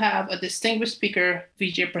also have a distinguished speaker,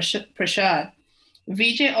 Vijay Prashad.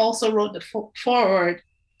 Vijay also wrote the foreword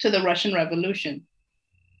to the Russian Revolution.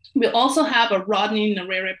 We also have a Rodney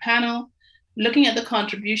Nyerere panel looking at the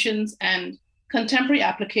contributions and contemporary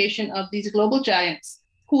application of these global giants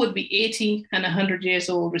who would be 80 and 100 years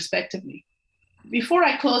old, respectively. Before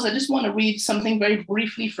I close, I just want to read something very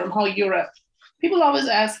briefly from How Europe. People always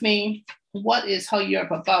ask me, what is How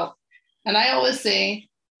Europe about? And I always say,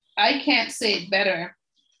 I can't say it better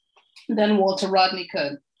than Walter Rodney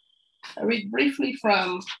could. I read briefly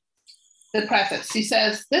from the preface. He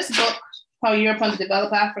says, this book, How Europe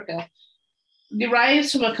Underdeveloped Africa,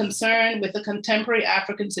 derives from a concern with the contemporary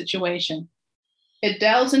African situation. It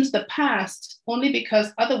delves into the past only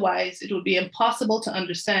because otherwise it would be impossible to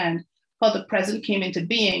understand how the present came into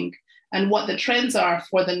being and what the trends are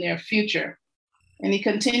for the near future. And he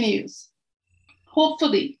continues,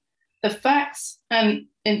 hopefully, the facts and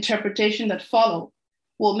interpretation that follow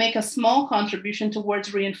will make a small contribution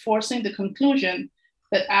towards reinforcing the conclusion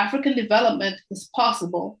that African development is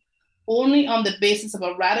possible only on the basis of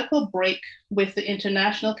a radical break with the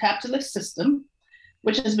international capitalist system,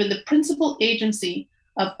 which has been the principal agency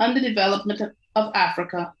of underdevelopment of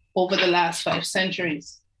Africa over the last 5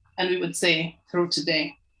 centuries, and we would say through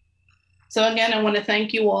today. So again, I want to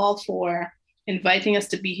thank you all for inviting us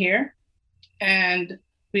to be here, and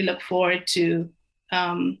we look forward to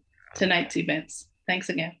tonight's events. Thanks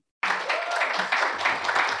again.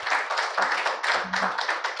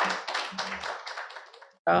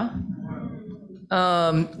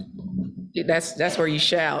 That's where you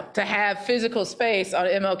shout. To have physical space on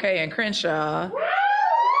MLK and Crenshaw.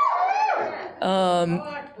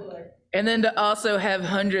 And then to also have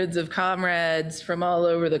hundreds of comrades from all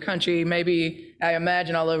over the country, maybe I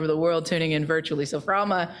imagine all over the world tuning in virtually. So for all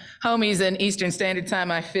my homies in Eastern Standard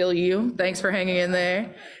Time, I feel you. Thanks for hanging in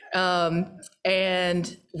there.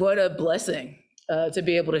 And what a blessing to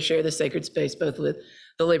be able to share this sacred space, both with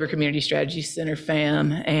the Labor Community Strategy Center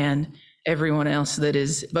fam and everyone else that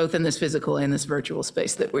is both in this physical and this virtual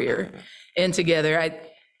space that we're in together.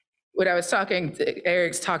 When I was talking,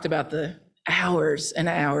 Eric's talked about the hours and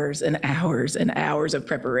hours and hours and hours of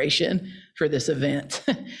preparation for this event.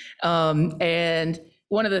 And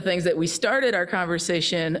one of the things that we started our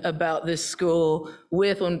conversation about this school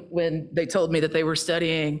with when they told me that they were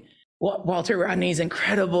studying Walter Rodney's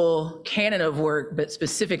incredible canon of work, but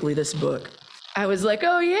specifically this book, I was like,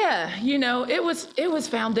 oh yeah, it was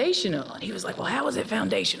foundational. And he was like, well, how was it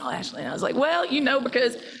foundational, Ashley? And I was like, well,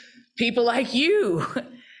 because people like you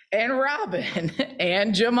and Robin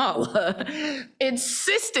and Jamala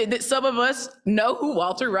insisted that some of us know who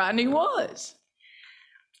Walter Rodney was.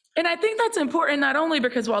 And I think that's important, not only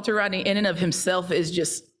because Walter Rodney in and of himself is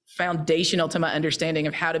just foundational to my understanding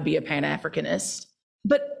of how to be a Pan-Africanist,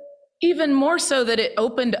 but even more so that it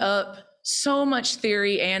opened up so much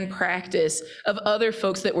theory and practice of other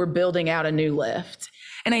folks that were building out a new left.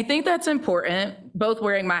 And I think that's important, both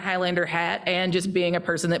wearing my Highlander hat and just being a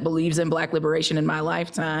person that believes in Black liberation in my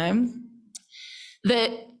lifetime,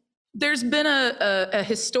 that there's been a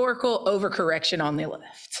historical overcorrection on the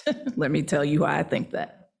left. Let me tell you why I think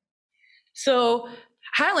that. So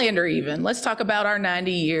Highlander even, let's talk about our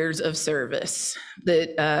 90 years of service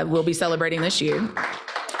that we'll be celebrating this year.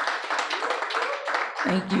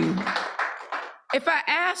 Thank you. If I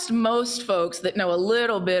asked most folks that know a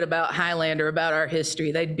little bit about Highlander, about our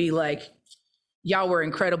history, they'd be like, y'all were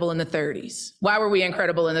incredible in the 30s. Why were we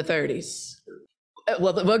incredible in the 30s?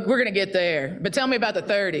 Well, we're gonna get there, but tell me about the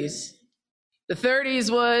 30s. The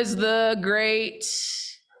 30s was the great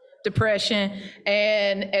Depression.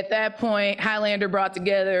 And at that point, Highlander brought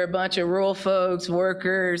together a bunch of rural folks,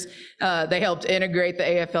 workers. They helped integrate the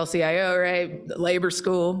AFL-CIO, right? The labor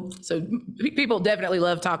school. So people definitely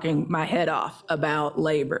love talking my head off about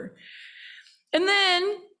labor. And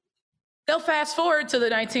then they'll fast forward to the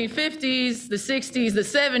 1950s, the 60s, the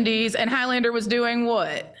 70s, and Highlander was doing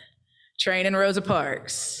what? Training Rosa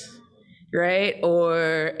Parks, right?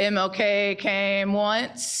 Or MLK came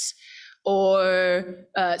once, or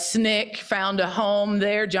SNCC found a home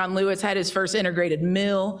there. John Lewis had his first integrated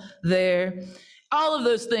mill there. All of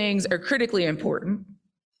those things are critically important.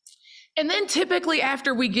 And then typically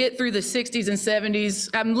after we get through the 60s and 70s,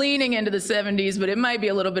 I'm leaning into the 70s, but it might be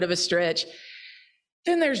a little bit of a stretch.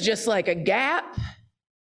 Then there's just like a gap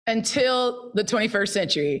until the 21st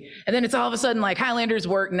century. And then it's all of a sudden like Highlanders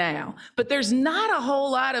work now. But there's not a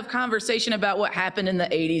whole lot of conversation about what happened in the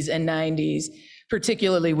 80s and 90s,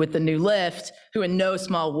 particularly with the New Left, who in no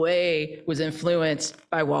small way was influenced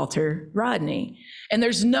by Walter Rodney. And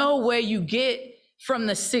there's no way you get from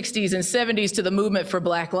the 60s and 70s to the movement for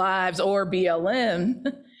Black Lives or BLM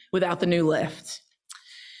without the New Left.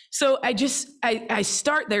 So I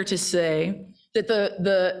start there to say that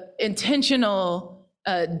the intentional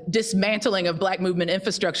dismantling of Black movement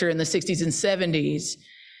infrastructure in the 60s and 70s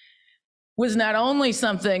was not only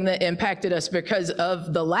something that impacted us because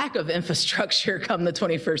of the lack of infrastructure come the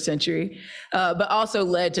 21st century, but also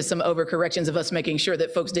led to some overcorrections of us making sure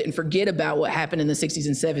that folks didn't forget about what happened in the 60s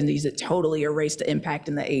and 70s that totally erased the impact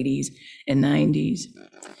in the 80s and 90s.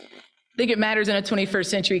 I think it matters in a 21st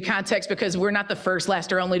century context because we're not the first,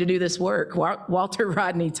 last, or only to do this work. Walter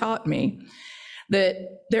Rodney taught me that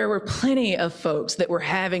there were plenty of folks that were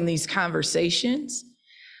having these conversations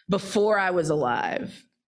before I was alive,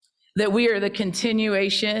 that we are the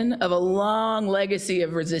continuation of a long legacy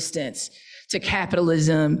of resistance to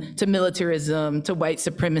capitalism, to militarism, to white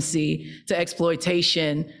supremacy, to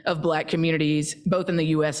exploitation of Black communities, both in the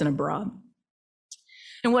US and abroad.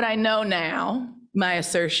 And what I know now, my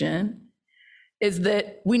assertion, is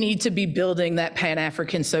that we need to be building that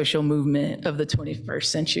Pan-African social movement of the 21st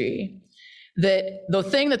century. That the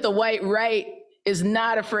thing that the white right is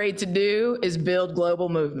not afraid to do is build global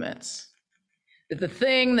movements. That the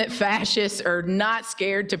thing that fascists are not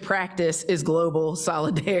scared to practice is global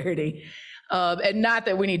solidarity. And not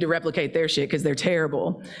that we need to replicate their shit because they're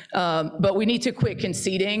terrible, but we need to quit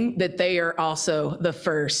conceding that they are also the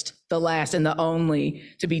first, the last, and the only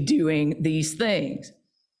to be doing these things.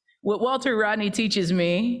 What Walter Rodney teaches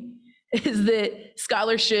me is that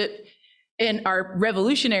scholarship in our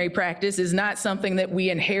revolutionary practice is not something that we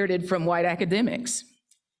inherited from white academics.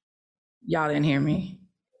 Y'all didn't hear me.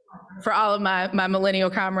 For all of my millennial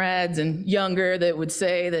comrades and younger that would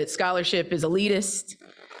say that scholarship is elitist,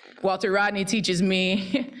 Walter Rodney teaches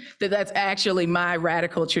me that that's actually my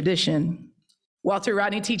radical tradition. Walter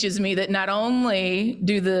Rodney teaches me that not only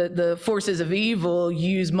do the forces of evil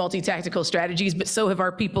use multi-tactical strategies, but so have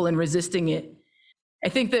our people in resisting it. I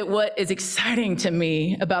think that what is exciting to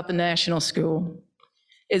me about the National School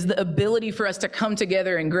is the ability for us to come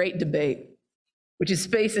together in great debate, which is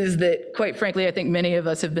spaces that, quite frankly, I think many of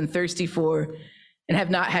us have been thirsty for and have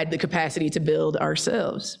not had the capacity to build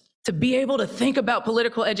ourselves. To be able to think about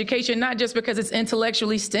political education, not just because it's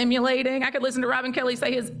intellectually stimulating. I could listen to Robin Kelly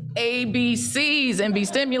say his ABCs and be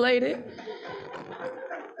stimulated.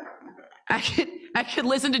 I could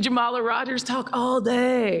listen to Jamala Rogers talk all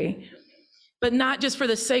day. But not just for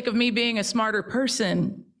the sake of me being a smarter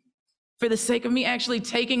person, for the sake of me actually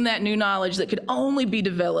taking that new knowledge that could only be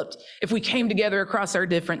developed if we came together across our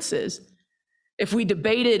differences, if we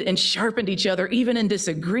debated and sharpened each other, even in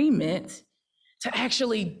disagreement, to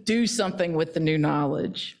actually do something with the new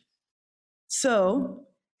knowledge. So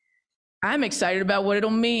I'm excited about what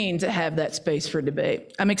it'll mean to have that space for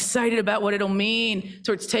debate. I'm excited about what it'll mean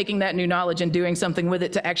towards taking that new knowledge and doing something with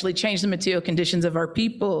it to actually change the material conditions of our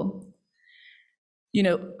people. You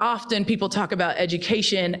know, often people talk about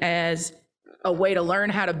education as a way to learn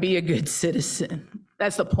how to be a good citizen.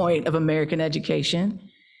 That's the point of American education.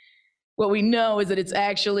 What we know is that it's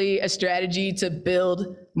actually a strategy to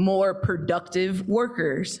build more productive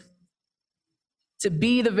workers, to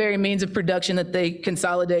be the very means of production that they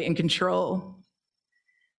consolidate and control.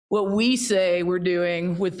 What we say we're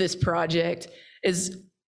doing with this project is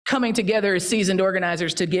coming together as seasoned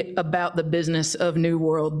organizers to get about the business of new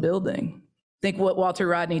world building. I think what Walter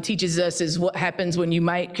Rodney teaches us is what happens when you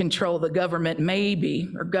might control the government, maybe,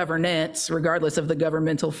 or governance, regardless of the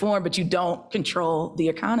governmental form, but you don't control the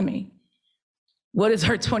economy. What is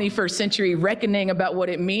our 21st century reckoning about what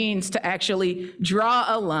it means to actually draw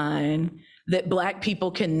a line that Black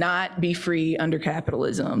people cannot be free under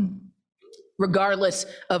capitalism? regardless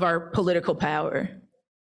of our political power.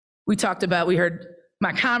 We heard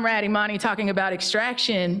my comrade Imani talking about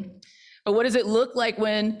extraction, but what does it look like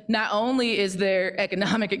when not only is there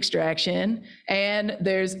economic extraction and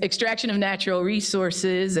there's extraction of natural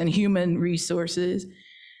resources and human resources,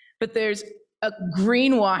 but there's a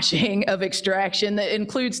greenwashing of extraction that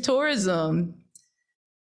includes tourism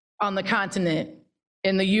on the continent,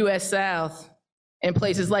 in the US South, in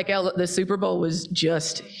places like the Super Bowl was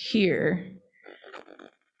just here.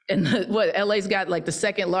 And LA's got like the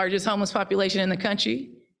second largest homeless population in the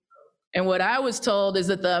country. And what I was told is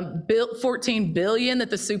that the 14 billion that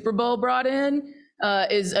the Super Bowl brought in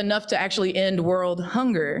is enough to actually end world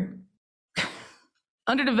hunger.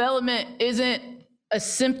 Underdevelopment isn't a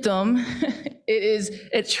symptom, it is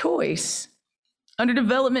a choice.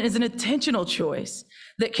 Underdevelopment is an intentional choice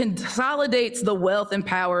that consolidates the wealth and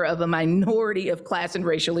power of a minority of class and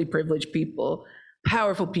racially privileged people,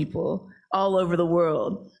 powerful people all over the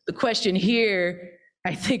world. The question here,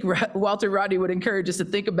 I think Walter Rodney would encourage us to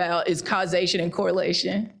think about, is causation and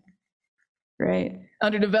correlation, right?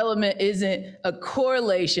 Underdevelopment isn't a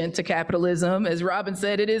correlation to capitalism. As Robin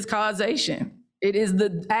said, it is causation. It is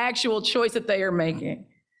the actual choice that they are making.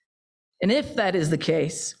 And if that is the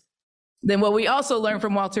case, then what we also learned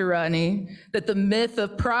from Walter Rodney, that the myth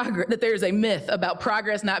of progress, that there's a myth about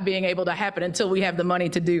progress not being able to happen until we have the money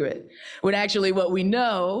to do it. When actually what we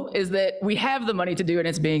know is that we have the money to do it and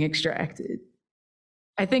it's being extracted.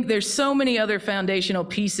 I think there's so many other foundational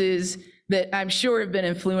pieces that I'm sure have been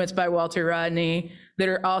influenced by Walter Rodney that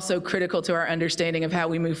are also critical to our understanding of how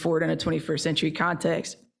we move forward in a 21st century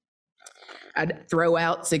context. I'd throw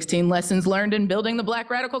out 16 lessons learned in building the Black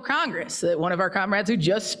Radical Congress that one of our comrades who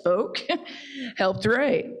just spoke helped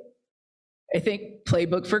write. I think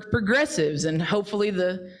Playbook for Progressives, and hopefully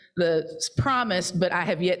the promised, but I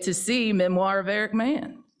have yet to see, Memoir of Eric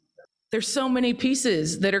Mann. There's so many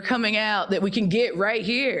pieces that are coming out that we can get right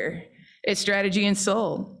here at Strategy and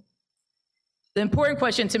Soul. The important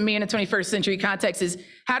question to me in a 21st century context is,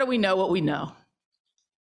 how do we know what we know?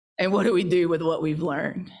 And what do we do with what we've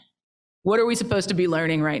learned? What are we supposed to be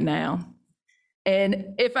learning right now?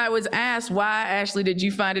 And if I was asked, why, Ashley, did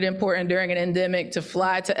you find it important during an endemic to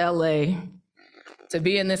fly to LA to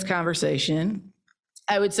be in this conversation?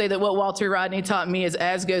 I would say that what Walter Rodney taught me is,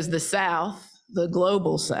 as goes the South, the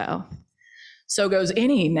global South, so goes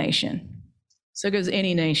any nation. So goes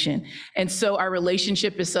any nation. And so our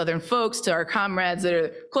relationship as Southern folks to our comrades that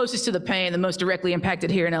are closest to the pain, the most directly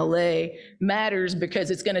impacted here in LA, matters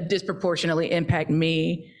because it's gonna disproportionately impact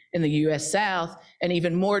me in the US South, and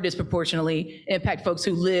even more disproportionately impact folks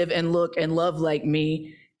who live and look and love like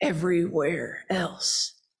me everywhere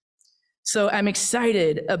else. So I'm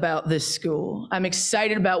excited about this school. I'm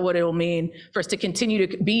excited about what it will mean for us to continue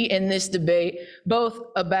to be in this debate, both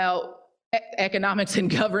about economics and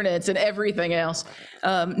governance and everything else,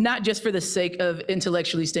 not just for the sake of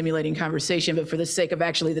intellectually stimulating conversation, but for the sake of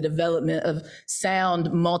actually the development of sound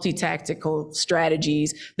multi-tactical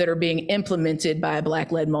strategies that are being implemented by a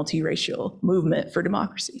Black-led multiracial movement for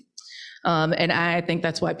democracy. And I think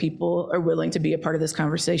that's why people are willing to be a part of this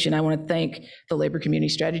conversation. I want to thank the Labor Community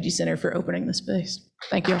Strategy Center for opening the space.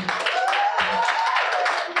 Thank you.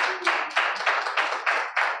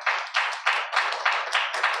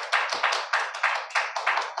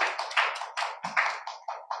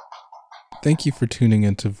 Thank you for tuning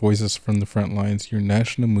in to Voices from the Frontlines, your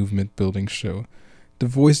national movement building show. The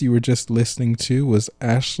voice you were just listening to was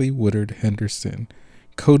Ashley Woodard Henderson,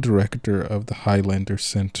 co-director of the Highlander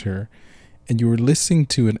Center, and you were listening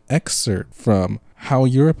to an excerpt from How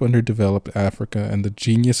Europe Underdeveloped Africa and the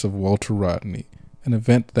Genius of Walter Rodney, an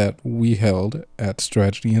event that we held at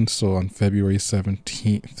Strategy and Soul on February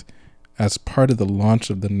 17th as part of the launch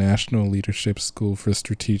of the National Leadership School for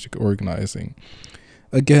Strategic Organizing.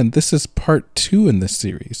 Again, this is part 2 in this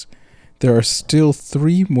series. There are still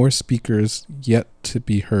 3 more speakers yet to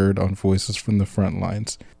be heard on Voices from the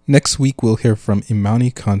Frontlines. Next week, we'll hear from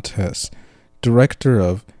Imani Contes, director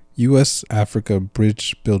of U.S.-Africa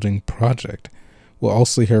Bridge Building Project. We'll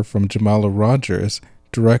also hear from Jamala Rogers,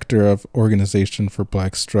 director of Organization for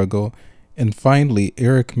Black Struggle, and finally,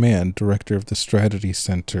 Eric Mann, director of the Strategy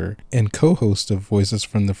Center and co-host of Voices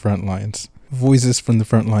from the Frontlines. Voices from the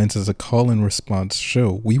Frontlines is a call and response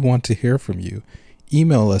show. We want to hear from you.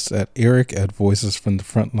 Email us at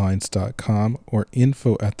eric@voicesfromthefrontlines.com or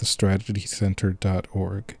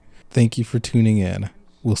info@thestrategycenter.org. Thank you for tuning in.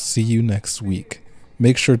 We'll see you next week.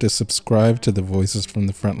 Make sure to subscribe to the Voices from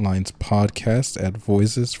the Frontlines podcast at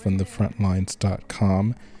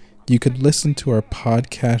voicesfromthefrontlines.com. You can listen to our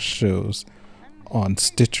podcast shows on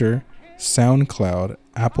Stitcher, SoundCloud,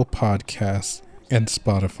 Apple Podcasts, and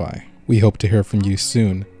Spotify. We hope to hear from you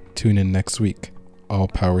soon. Tune in next week. All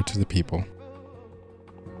power to the people.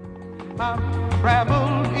 I've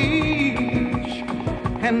traveled each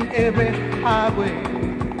and every highway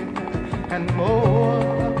and more,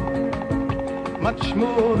 much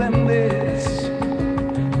more than this.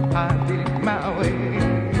 I dig my way.